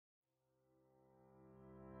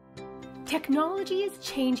Technology is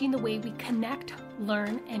changing the way we connect,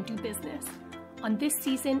 learn, and do business. On this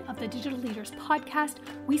season of the Digital Leaders podcast,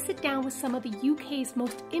 we sit down with some of the UK's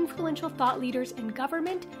most influential thought leaders in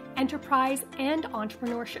government, enterprise, and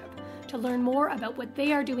entrepreneurship to learn more about what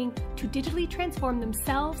they are doing to digitally transform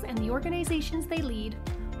themselves and the organizations they lead,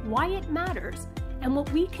 why it matters, and what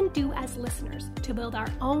we can do as listeners to build our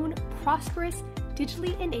own prosperous,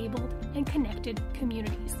 digitally enabled, and connected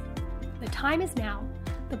communities. The time is now.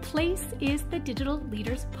 The place is the Digital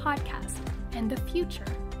Leaders podcast, and the future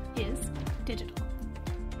is digital.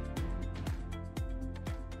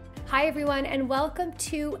 Hi, everyone, and welcome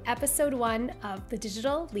to episode 1 of the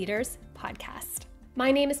Digital Leaders podcast. My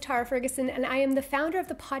name is Tara Ferguson, and I am the founder of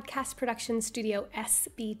the podcast production studio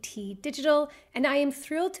SBT Digital, and I am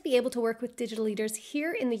thrilled to be able to work with digital leaders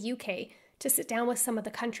here in the UK to sit down with some of the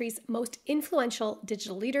country's most influential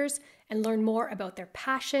digital leaders and learn more about their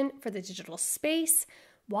passion for the digital space,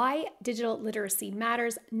 why digital literacy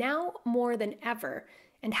matters now more than ever,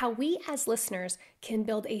 and how we as listeners can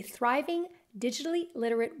build a thriving, digitally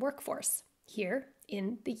literate workforce here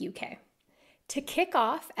in the UK. To kick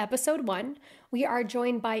off episode 1, we are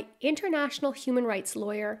joined by international human rights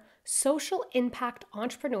lawyer, social impact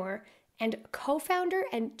entrepreneur, and co-founder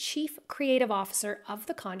and chief creative officer of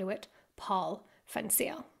the Conduit, Paul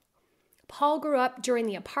Funseal. Paul grew up during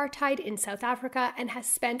the apartheid in South Africa and has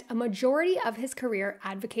spent a majority of his career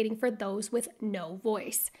advocating for those with no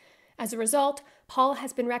voice. As a result, Paul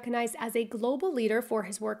has been recognized as a global leader for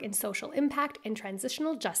his work in social impact and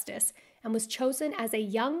transitional justice and was chosen as a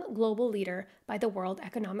young global leader by the World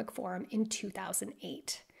Economic Forum in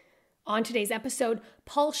 2008. On today's episode,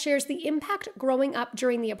 Paul shares the impact growing up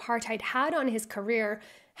during the apartheid had on his career,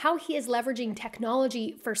 how he is leveraging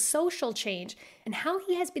technology for social change, and how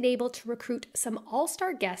he has been able to recruit some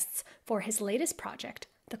all-star guests for his latest project,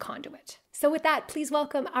 The Conduit. So with that, please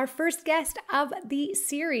welcome our first guest of the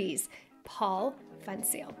series, Paul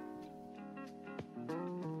Funseal.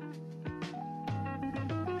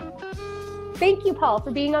 Thank you, Paul,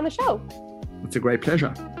 for being on the show. It's a great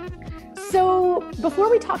pleasure. So before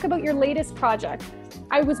we talk about your latest project,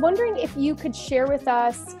 I was wondering if you could share with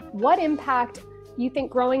us what impact you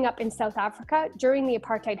think growing up in South Africa during the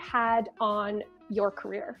apartheid had on your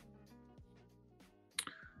career.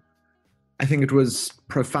 I think it was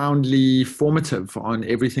profoundly formative on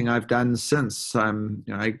everything I've done since.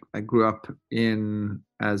 I grew up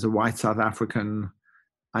as a white South African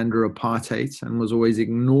under apartheid and was always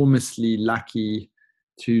enormously lucky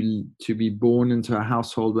to be born into a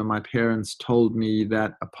household where my parents told me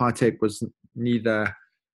that apartheid was neither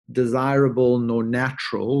desirable nor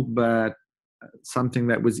natural, but something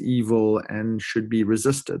that was evil and should be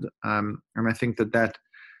resisted. And I think that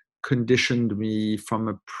conditioned me from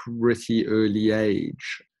a pretty early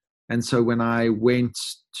age. And so when I went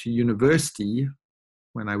to university,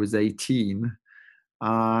 when I was 18,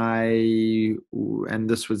 and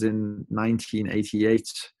this was in 1988,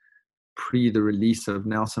 pre the release of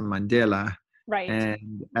Nelson Mandela, right,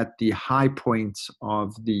 and at the high point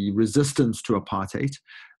of the resistance to apartheid,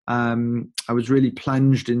 I was really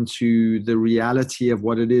plunged into the reality of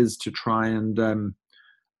what it is to try and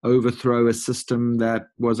overthrow a system that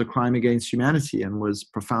was a crime against humanity and was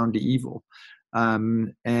profoundly evil,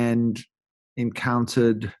 and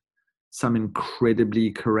encountered some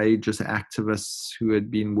incredibly courageous activists who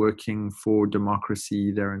had been working for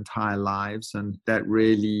democracy their entire lives, and that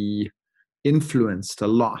really influenced a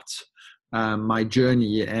lot my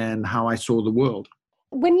journey and how I saw the world.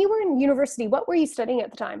 When you were in university, what were you studying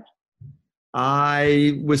at the time?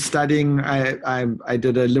 I was studying, I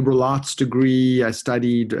did a liberal arts degree. I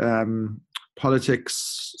studied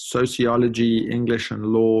politics, sociology, English, and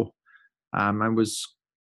law. I was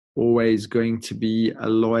always going to be a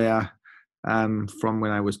lawyer from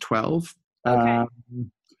when I was 12. Okay.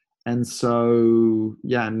 And so,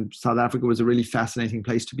 and South Africa was a really fascinating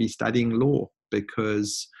place to be studying law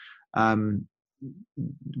because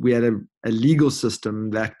we had a legal system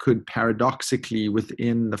that could paradoxically,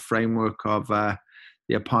 within the framework of the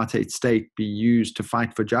apartheid state, be used to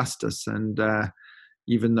fight for justice. And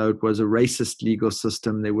even though it was a racist legal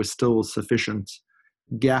system, there were still sufficient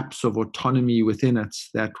gaps of autonomy within it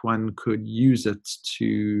that one could use it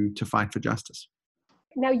to fight for justice.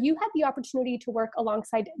 Now, you had the opportunity to work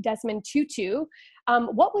alongside Desmond Tutu.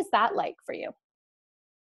 What was that like for you?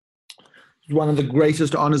 One of the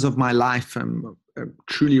greatest honors of my life. A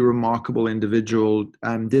truly remarkable individual.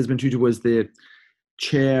 Desmond Tutu was the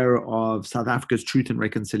chair of South Africa's Truth and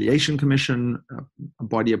Reconciliation Commission, a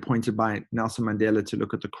body appointed by Nelson Mandela to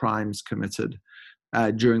look at the crimes committed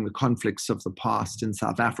during the conflicts of the past in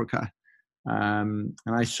South Africa. And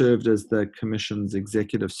I served as the Commission's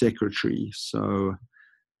executive secretary. So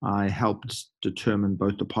I helped determine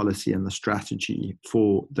both the policy and the strategy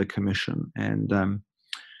for the Commission, and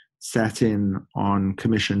sat in on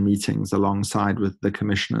Commission meetings alongside with the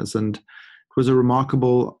commissioners. And it was a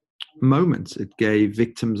remarkable moment. It gave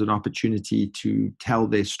victims an opportunity to tell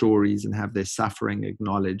their stories and have their suffering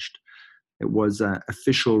acknowledged. It was an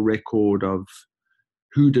official record of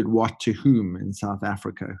who did what to whom in South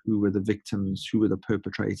Africa, who were the victims, who were the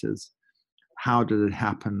perpetrators, how did it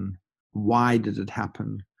happen, why did it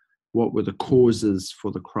happen, what were the causes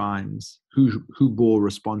for the crimes, who bore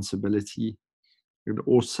responsibility. It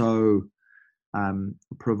also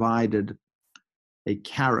provided a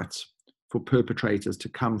carrot for perpetrators to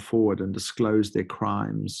come forward and disclose their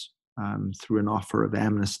crimes through an offer of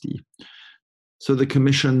amnesty. So the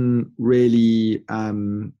Commission really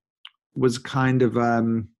was kind of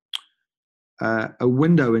a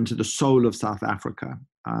window into the soul of South Africa,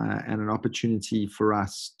 and an opportunity for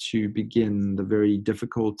us to begin the very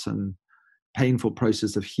difficult and painful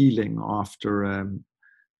process of healing after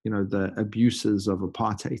the abuses of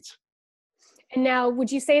apartheid. And now,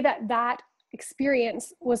 would you say that that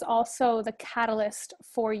experience was also the catalyst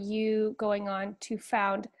for you going on to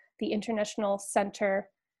found the International Center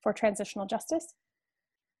for Transitional Justice?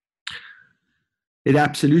 It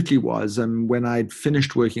absolutely was. And when I'd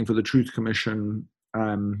finished working for the Truth Commission,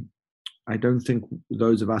 I don't think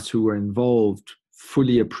those of us who were involved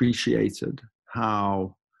fully appreciated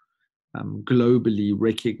how globally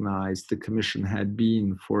recognized the Commission had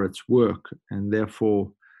been for its work. And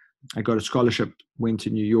therefore, I got a scholarship, went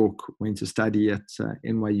to New York, went to study at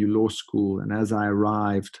NYU Law School. And as I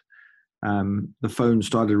arrived, the phone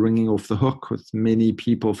started ringing off the hook with many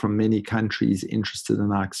people from many countries interested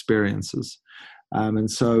in our experiences.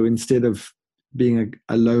 And so instead of being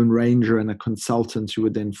a lone ranger and a consultant who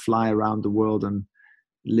would then fly around the world and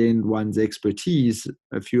lend one's expertise,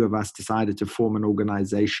 a few of us decided to form an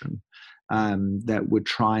organization that would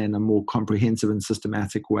try in a more comprehensive and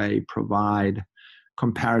systematic way provide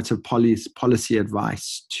comparative policy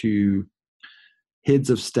advice to heads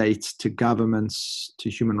of states, to governments, to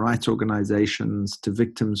human rights organizations, to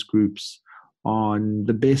victims groups on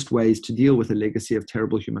the best ways to deal with a legacy of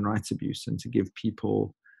terrible human rights abuse, and to give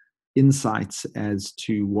people insights as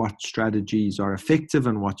to what strategies are effective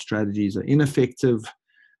and what strategies are ineffective,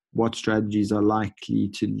 what strategies are likely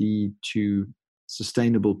to lead to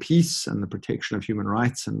sustainable peace and the protection of human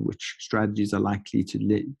rights, and which strategies are likely to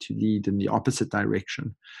lead in the opposite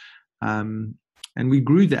direction. And we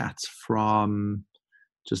grew that from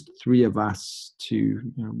just three of us to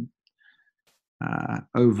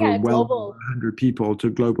over well over 100 people to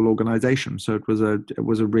a global organization. So it was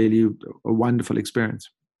a really wonderful experience.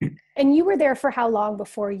 And you were there for how long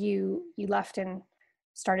before you left and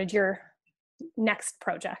started your next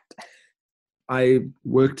project? I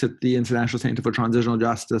worked at the International Center for Transitional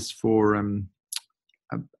Justice for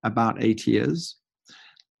about 8 years,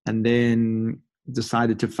 and then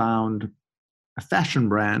decided to found a fashion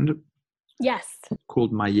brand. Yes.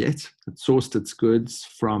 Called Mayet. It sourced its goods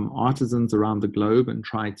from artisans around the globe and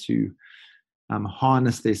tried to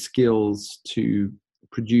harness their skills to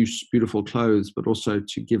produce beautiful clothes, but also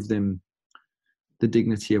to give them the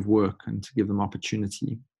dignity of work and to give them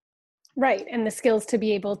opportunity. Right. And the skills to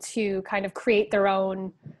be able to kind of create their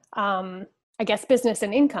own, business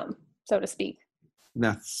and income, so to speak.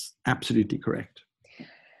 That's absolutely correct.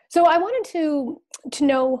 So I wanted to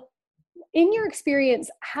know, in your experience,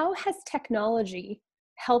 how has technology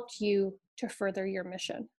helped you to further your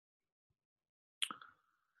mission?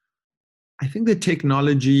 I think that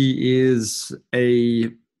technology is a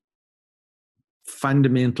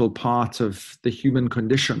fundamental part of the human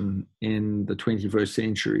condition in the 21st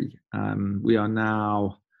century. We are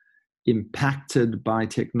now impacted by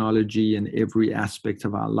technology in every aspect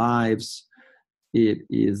of our lives. It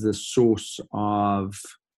is a source of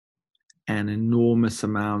an enormous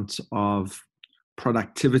amount of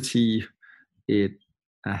productivity. It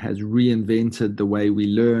has reinvented the way we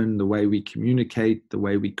learn, the way we communicate, the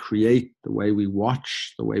way we create, the way we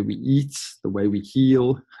watch, the way we eat, the way we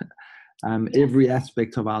heal, every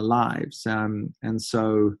aspect of our lives. And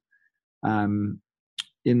so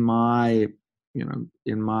in my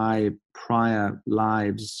prior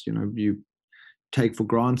lives, you take for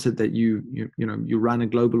granted that you run a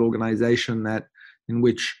global organization in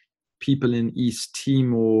which people in East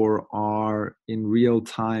Timor are in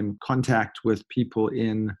real-time contact with people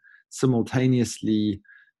in simultaneously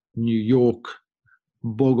New York,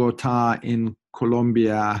 Bogota in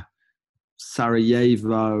Colombia,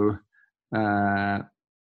 Sarajevo, Ghana,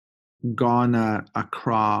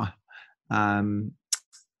 Accra.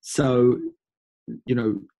 So you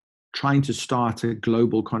know, trying to start a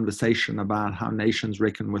global conversation about how nations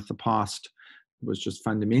reckon with the past was just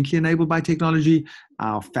fundamentally enabled by technology.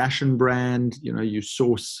 Our fashion brand, you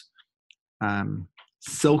source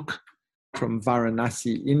silk from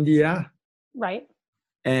Varanasi, India. Right.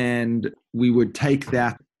 And we would take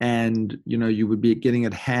that and, you would be getting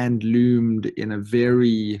it hand loomed in a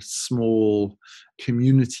very small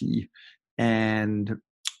community. And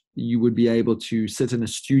you would be able to sit in a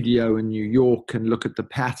studio in New York and look at the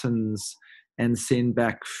patterns and send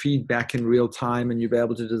back feedback in real time. And you'd be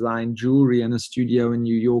able to design jewelry in a studio in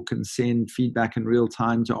New York and send feedback in real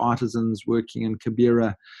time to artisans working in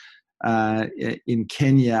Kibera in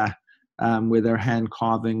Kenya, where they're hand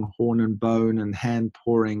carving horn and bone and hand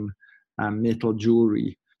pouring metal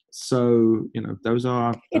jewelry. So, those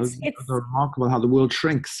are remarkable how the world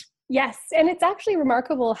shrinks. Yes. And it's actually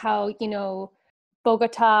remarkable how,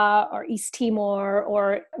 Bogota or East Timor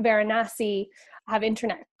or Varanasi have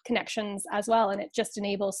internet connections as well. And it just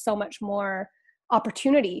enables so much more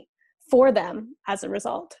opportunity for them as a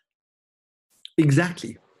result.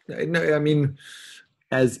 Exactly. No, I mean,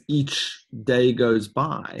 as each day goes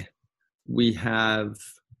by, we have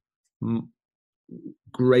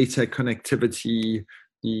greater connectivity.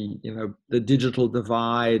 The digital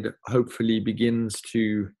divide hopefully begins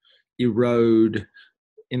to erode.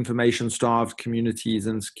 Information-starved communities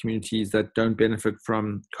and communities that don't benefit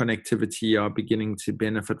from connectivity are beginning to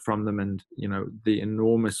benefit from them, and the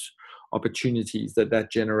enormous opportunities that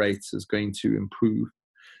generates is going to improve.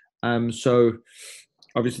 So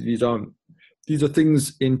obviously these are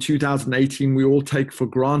things in 2018 we all take for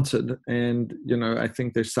granted, and I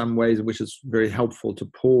think there's some ways in which it's very helpful to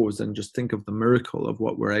pause and just think of the miracle of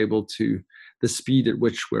what we're able to, the speed at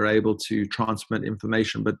which we're able to transmit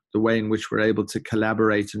information, but the way in which we're able to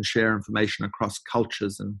collaborate and share information across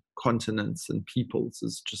cultures and continents and peoples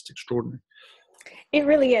is just extraordinary. It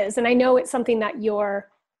really is. And I know it's something that you're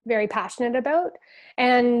very passionate about.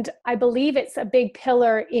 And I believe it's a big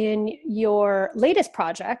pillar in your latest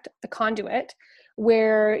project, the Conduit,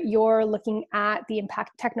 where you're looking at the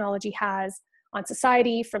impact technology has on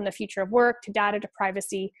society, from the future of work to data to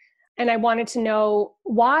privacy. And I wanted to know,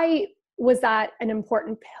 why was that an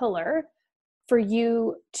important pillar for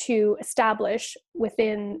you to establish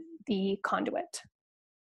within the Conduit?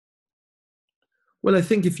 Well, I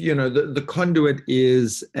think if the Conduit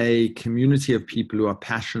is a community of people who are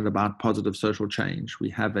passionate about positive social change.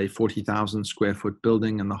 We have a 40,000 square foot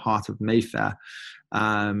building in the heart of Mayfair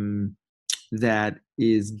that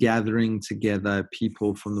is gathering together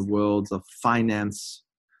people from the worlds of finance,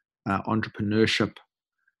 entrepreneurship,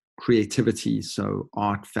 creativity, so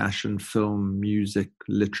art, fashion, film, music,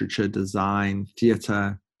 literature, design,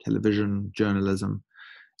 theater, television, journalism,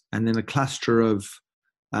 and then a cluster of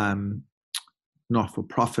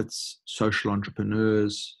not-for-profits, social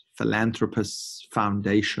entrepreneurs, philanthropists,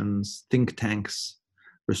 foundations, think tanks,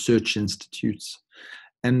 research institutes.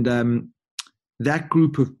 And that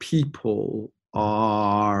group of people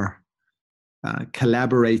are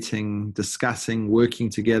collaborating, discussing, working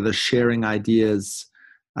together, sharing ideas,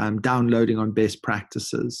 downloading on best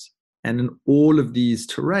practices. And in all of these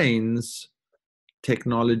terrains,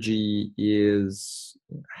 technology is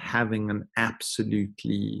having an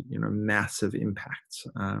absolutely, massive impact.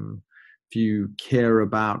 If you care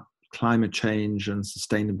about climate change and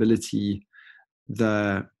sustainability,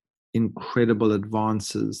 the incredible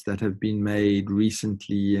advances that have been made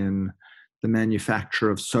recently in the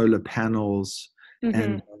manufacture of solar panels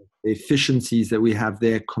and the efficiencies that we have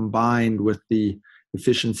there, combined with the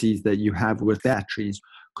efficiencies that you have with batteries,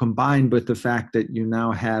 combined with the fact that you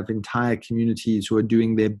now have entire communities who are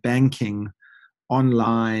doing their banking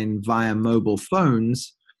online via mobile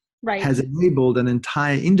phones, right, has enabled an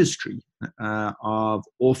entire industry of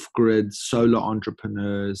off-grid solar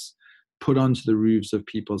entrepreneurs put onto the roofs of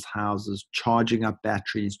people's houses, charging up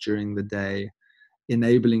batteries during the day,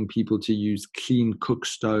 enabling people to use clean cook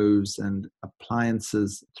stoves and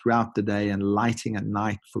appliances throughout the day, and lighting at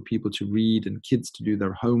night for people to read and kids to do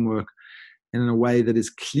their homework, and in a way that is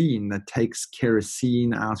clean, that takes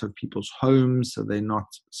kerosene out of people's homes so they're not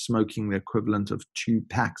smoking the equivalent of 2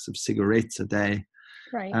 packs of cigarettes a day.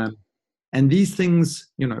 right. And these things,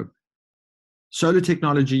 solar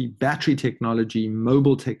technology, battery technology,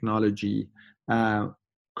 mobile technology,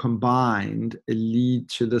 combined lead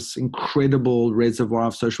to this incredible reservoir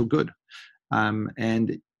of social good.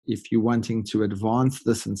 And if you're wanting to advance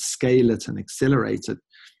this and scale it and accelerate it,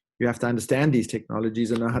 you have to understand these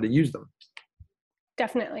technologies and know how to use them.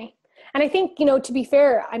 Definitely. And I think, to be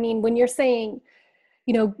fair, I mean, when you're saying,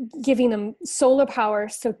 giving them solar power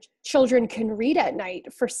so children can read at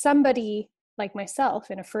night, for somebody like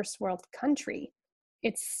myself in a first world country,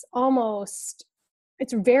 it's almost,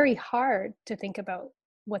 it's very hard to think about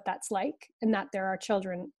what that's like, and that there are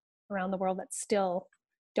children around the world that still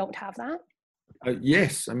don't have that.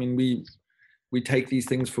 Yes, I mean we take these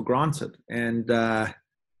things for granted, and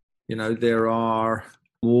there are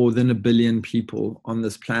more than 1 billion people on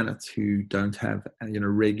this planet who don't have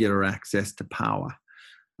regular access to power,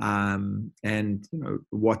 and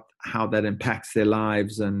how that impacts their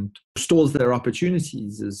lives and stalls their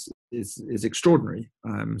opportunities is extraordinary.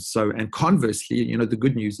 And conversely, the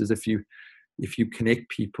good news is if you connect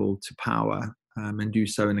people to power, and do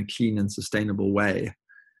so in a clean and sustainable way,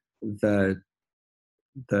 the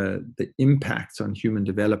impact on human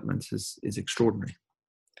development is extraordinary.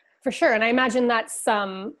 For sure. And I imagine that's,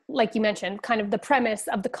 like you mentioned, kind of the premise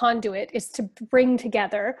of the Conduit is to bring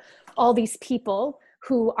together all these people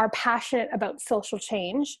who are passionate about social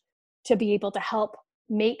change to be able to help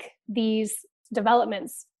make these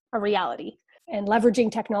developments a reality, and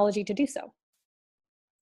leveraging technology to do so.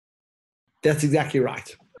 That's exactly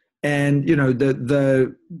right. And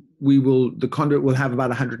the Conduit will have about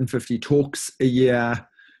 150 talks a year.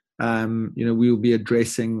 We will be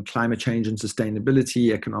addressing climate change and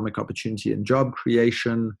sustainability, economic opportunity and job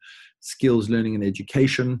creation, skills learning and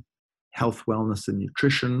education, health, wellness and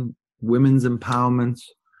nutrition, women's empowerment,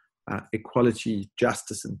 equality,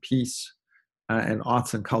 justice and peace, and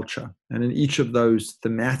arts and culture. And in each of those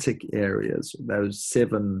thematic areas, those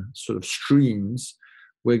 7 sort of streams,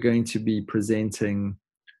 we're going to be presenting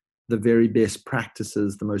the very best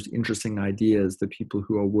practices, the most interesting ideas, the people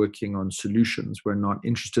who are working on solutions. We're not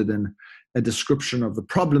interested in a description of the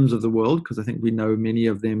problems of the world, because I think we know many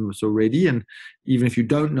of them already. And even if you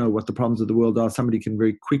don't know what the problems of the world are, somebody can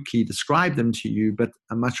very quickly describe them to you. But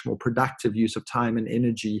a much more productive use of time and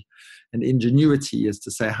energy and ingenuity is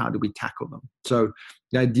to say, how do we tackle them? So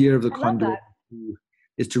the idea of the Conduit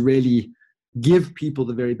is to really give people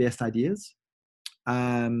the very best ideas,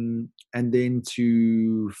 and then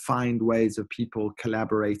to find ways of people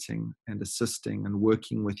collaborating and assisting and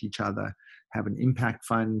working with each other, have an impact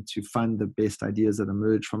fund to fund the best ideas that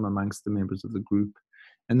emerge from amongst the members of the group,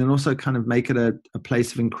 and then also kind of make it a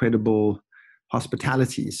place of incredible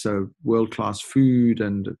hospitality. So world-class food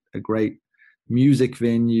and a great music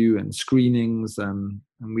venue and screenings, and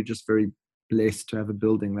we're just very blessed to have a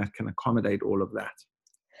building that can accommodate all of that.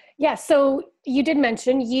 Yeah, so you did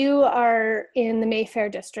mention you are in the Mayfair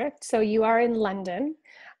district, so you are in London.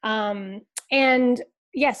 And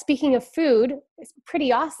yeah, speaking of food, it's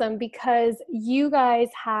pretty awesome because you guys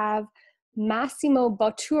have Massimo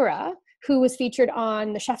Bottura, who was featured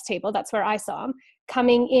on the Chef's Table, that's where I saw him,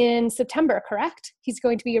 coming in September, correct? He's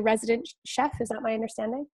going to be a resident chef, is that my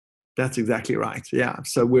understanding? That's exactly right, yeah.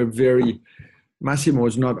 So Massimo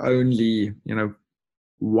is not only,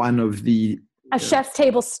 one of the Chef's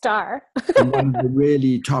Table star. one of the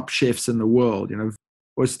really top chefs in the world.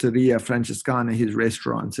 Osteria Francescana, his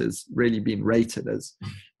restaurant, has really been rated as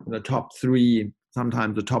the top 3,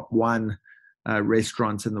 sometimes the top 1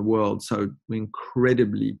 restaurants in the world. So we're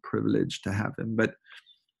incredibly privileged to have him. But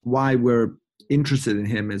why we're interested in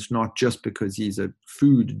him is not just because he's a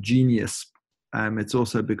food genius. It's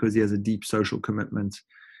also because he has a deep social commitment.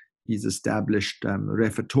 He's established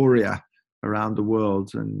refettoria around the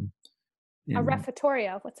world, and a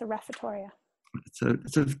refettoria. What's a refettoria?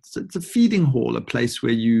 It's a feeding hall, a place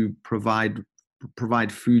where you provide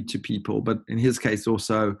food to people, but in his case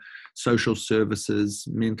also social services,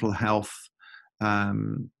 mental health,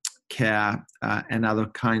 care, and other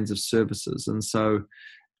kinds of services. And so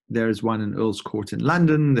there is one in Earl's Court in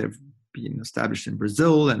London. They've been established in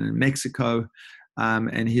Brazil and in Mexico.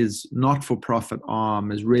 And his not-for-profit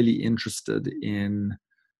arm is really interested in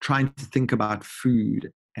trying to think about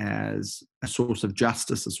food as a source of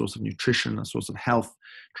justice, a source of nutrition, a source of health,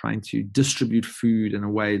 trying to distribute food in a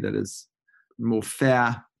way that is more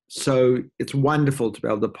fair. So it's wonderful to be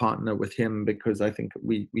able to partner with him, because I think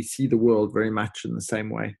we see the world very much in the same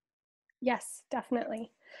way. Yes,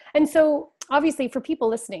 definitely. And so obviously for people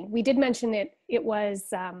listening, we did mention it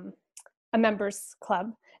was a members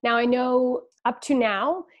club. Now I know up to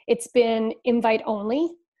now it's been invite only,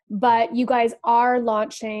 but you guys are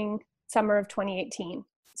launching summer of 2018.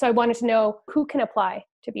 So I wanted to know who can apply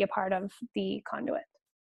to be a part of the Conduit.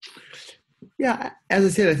 Yeah, as I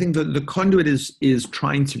said, I think the Conduit is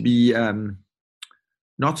trying to be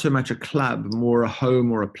not so much a club, more a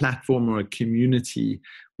home or a platform or a community.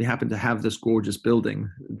 We happen to have this gorgeous building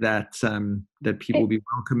that people will be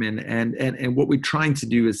welcome in, and what we're trying to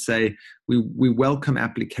do is say we welcome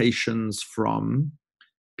applications from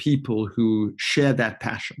people who share that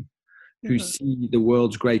passion, who see the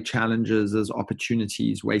world's great challenges as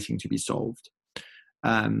opportunities waiting to be solved.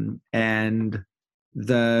 And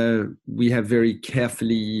we have very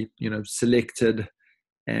carefully, selected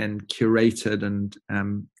and curated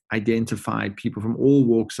and identified people from all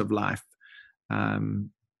walks of life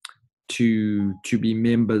to be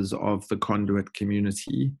members of the Conduit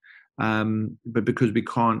community. But because we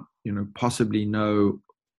can't, possibly know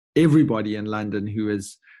everybody in London who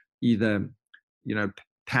is either,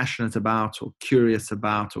 passionate about or curious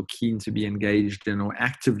about or keen to be engaged in or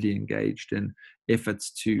actively engaged in efforts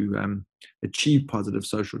to achieve positive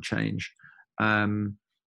social change,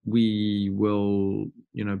 we will,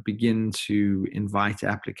 begin to invite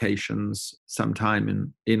applications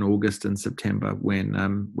sometime in August and September when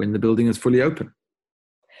the building is fully open.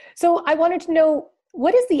 So I wanted to know,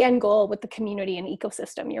 what is the end goal with the community and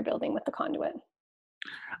ecosystem you're building with the Conduit?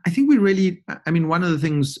 I think one of the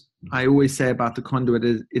things I always say about the Conduit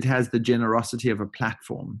is it has the generosity of a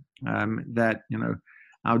platform, that,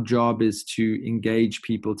 our job is to engage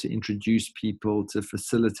people, to introduce people, to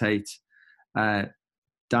facilitate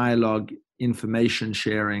dialogue, information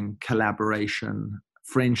sharing, collaboration,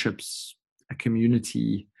 friendships, a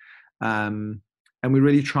community. And we're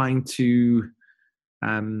really trying to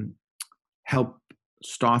help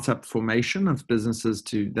startup formation of businesses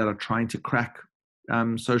that are trying to crack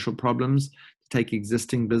social problems, to take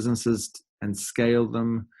existing businesses and scale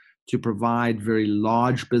them, to provide very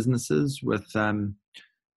large businesses with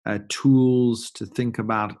tools to think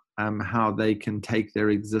about how they can take their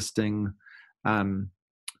existing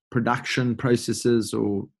production processes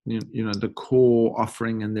or the core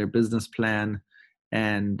offering in their business plan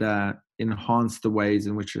and enhance the ways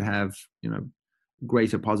in which it have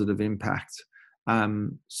greater positive impact.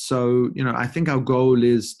 So I think our goal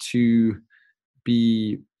is to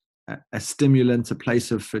be a stimulant, a place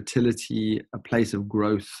of fertility, a place of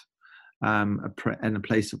growth, and a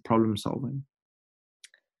place of problem solving.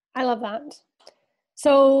 I love that.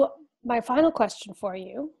 So my final question for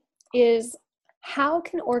you is, how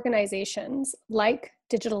can organizations like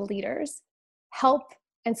Digital Leaders help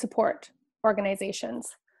and support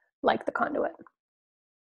organizations like the Conduit?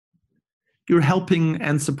 You're helping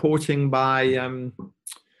and supporting by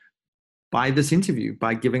this interview,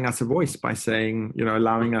 by giving us a voice, by saying,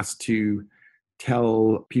 allowing us to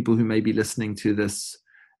tell people who may be listening to this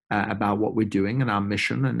about what we're doing and our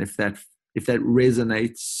mission. And if that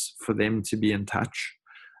resonates for them to be in touch,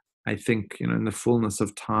 I think, in the fullness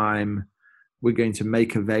of time, we're going to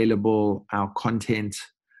make available our content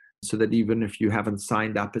so that even if you haven't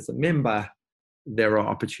signed up as a member, there are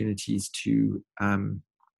opportunities to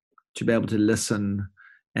be able to listen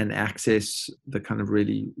and access the kind of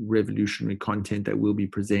really revolutionary content that we'll be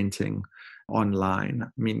presenting online.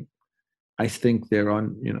 I think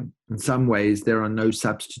in some ways, there are no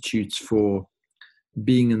substitutes for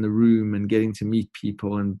being in the room and getting to meet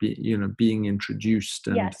people and being introduced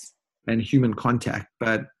and human contact.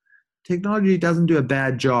 But technology doesn't do a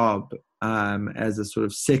bad job as a sort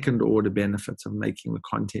of second order benefit of making the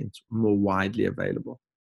content more widely available.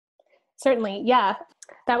 Certainly. Yeah,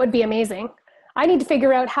 that would be amazing. I need to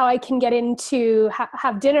figure out how I can get in to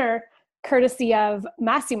have dinner courtesy of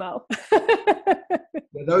Massimo.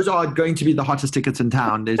 Those are going to be the hottest tickets in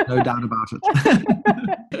town. There's no doubt about it.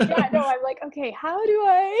 Yeah, no, I'm like, okay, how do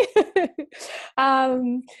I?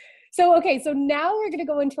 So now we're going to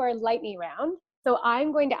go into our lightning round. So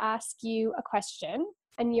I'm going to ask you a question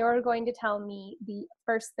and you're going to tell me the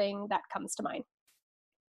first thing that comes to mind.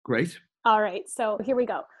 Great. All right. So here we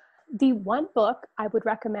go. The one book I would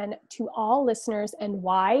recommend to all listeners and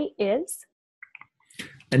why is?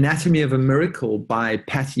 Anatomy of a Miracle by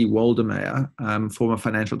Patty Waldemeier, former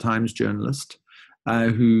Financial Times journalist,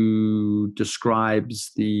 who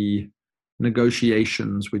describes the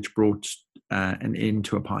negotiations which brought an end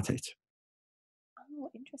to apartheid. Oh,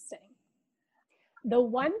 interesting. The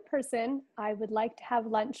one person I would like to have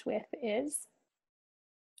lunch with is?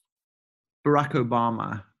 Barack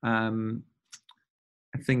Obama.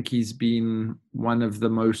 I think he's been one of the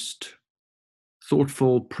most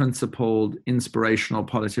thoughtful, principled, inspirational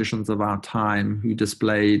politicians of our time who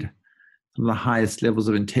displayed some of the highest levels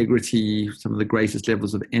of integrity, some of the greatest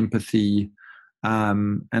levels of empathy,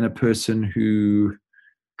 and a person who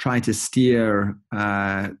tried to steer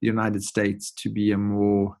the United States to be a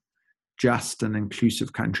more just and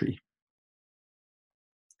inclusive country.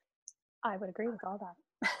 I would agree with all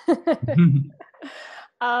that.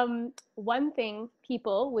 One thing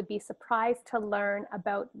people would be surprised to learn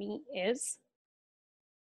about me is?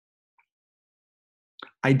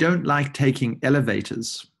 I don't like taking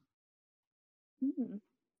elevators.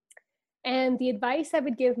 And the advice I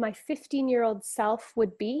would give my 15-year-old self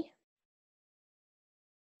would be?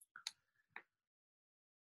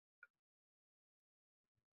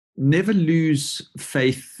 never lose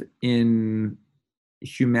faith in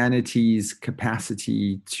humanity's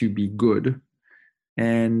capacity to be good,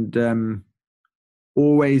 and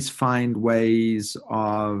always find ways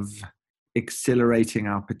of accelerating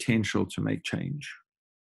our potential to make change.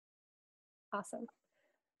 Awesome.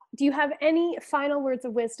 Do you have any final words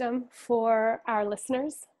of wisdom for our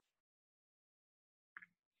listeners?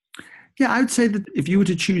 Yeah, I would say that if you were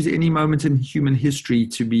to choose any moment in human history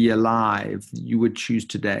to be alive, you would choose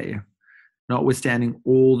today, notwithstanding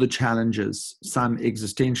all the challenges, some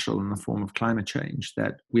existential in the form of climate change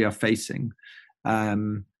that we are facing.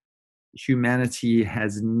 Humanity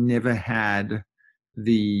has never had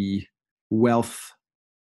the wealth,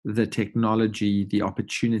 the technology, the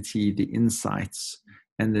opportunity, the insights,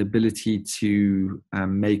 and the ability to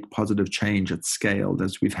make positive change at scale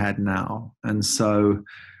as we've had now. And so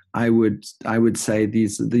I would say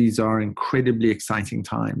these are incredibly exciting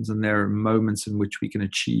times, and there are moments in which we can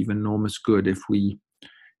achieve enormous good if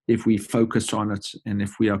we focus on it and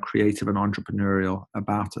if we are creative and entrepreneurial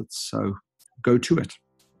about it. So go to it.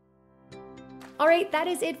 All right, that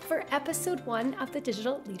is it for episode 1 of the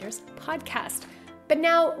Digital Leaders Podcast. But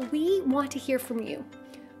now we want to hear from you.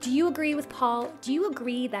 Do you agree with Paul? Do you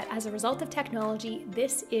agree that as a result of technology,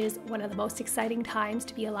 this is one of the most exciting times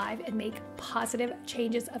to be alive and make positive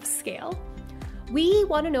changes of scale? We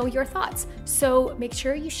want to know your thoughts, so make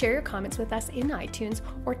sure you share your comments with us in iTunes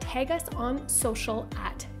or tag us on social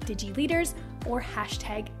at DigiLeaders or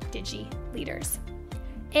hashtag DigiLeaders.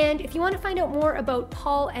 And if you want to find out more about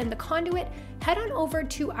Paul and the Conduit, head on over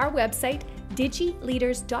to our website,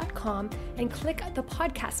 digileaders.com, and click the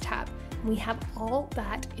podcast tab. We have all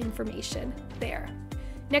that information there.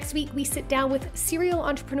 Next week, we sit down with serial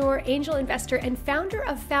entrepreneur, angel investor, and founder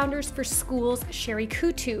of Founders for Schools, Sherry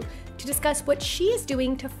Kutu, to discuss what she is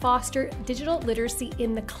doing to foster digital literacy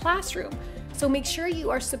in the classroom. So make sure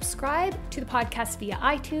you are subscribed to the podcast via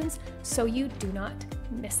iTunes so you do not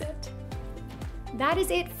miss it. That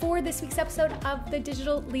is it for this week's episode of the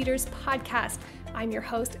Digital Leaders Podcast. I'm your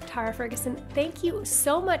host, Tara Ferguson. Thank you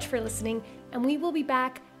so much for listening, and we will be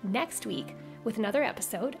back next week with another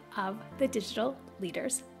episode of the Digital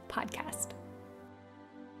Leaders Podcast.